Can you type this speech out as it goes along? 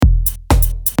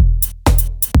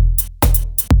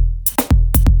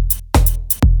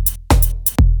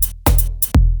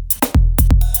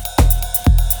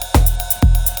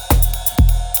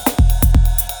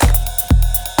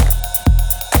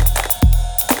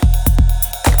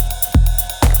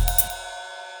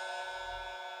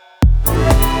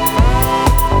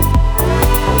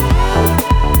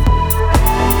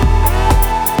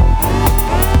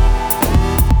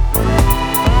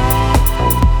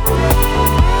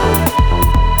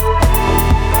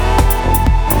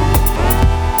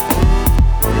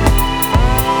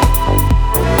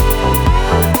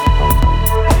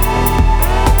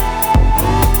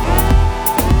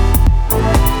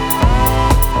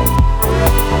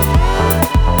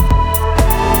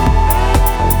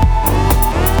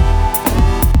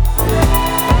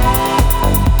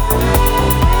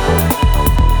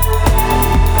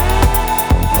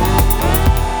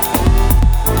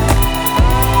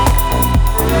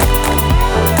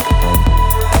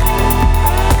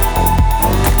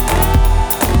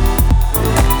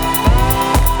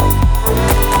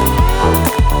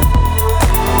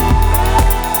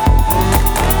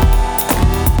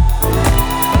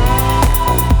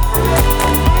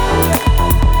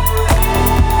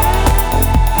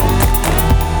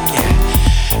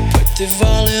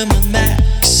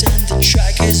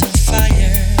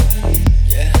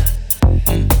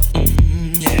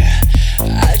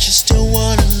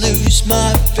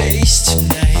face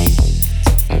tonight.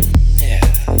 Yeah,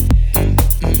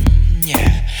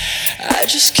 yeah. I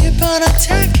just keep on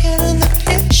attacking and the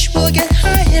pitch will get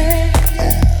higher.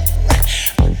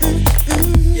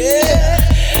 Yeah,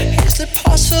 here's the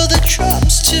pause for the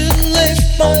drums to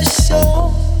lift my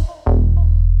soul.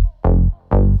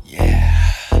 Yeah.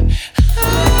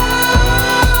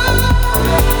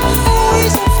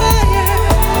 Always on fire.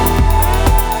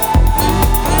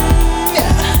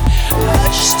 Yeah. I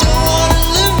just don't wanna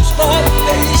lose my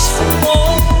face for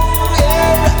long.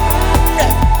 Yeah.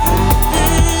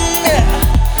 Yeah.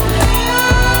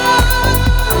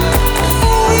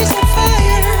 Always on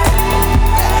fire.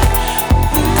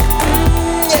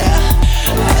 Yeah.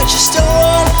 I just don't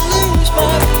wanna lose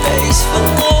my face for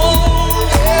long.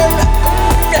 Yeah.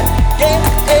 Yeah.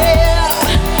 Yeah.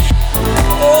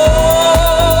 Oh,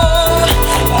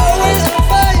 always on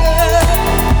fire.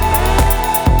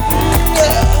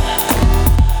 Yeah.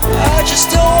 I just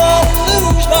don't wanna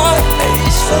lose my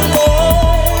face for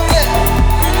long. Yeah.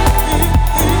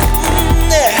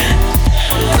 Yeah.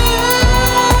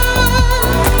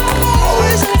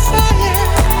 Always on fire.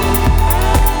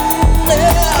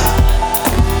 Yeah.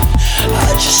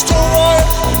 I just don't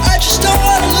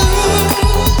wanna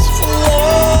lose for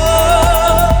long.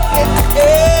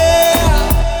 Yeah.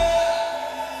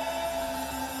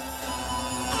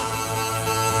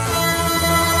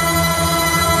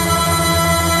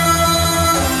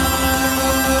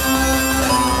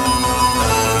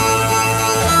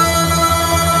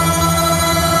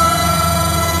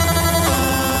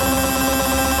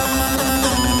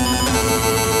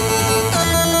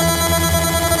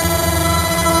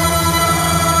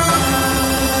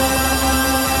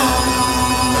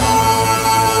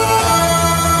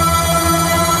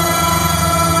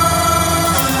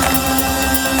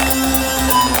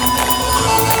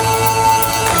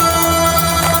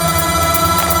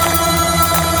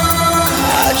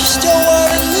 I just don't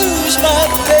wanna lose my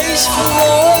face for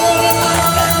long.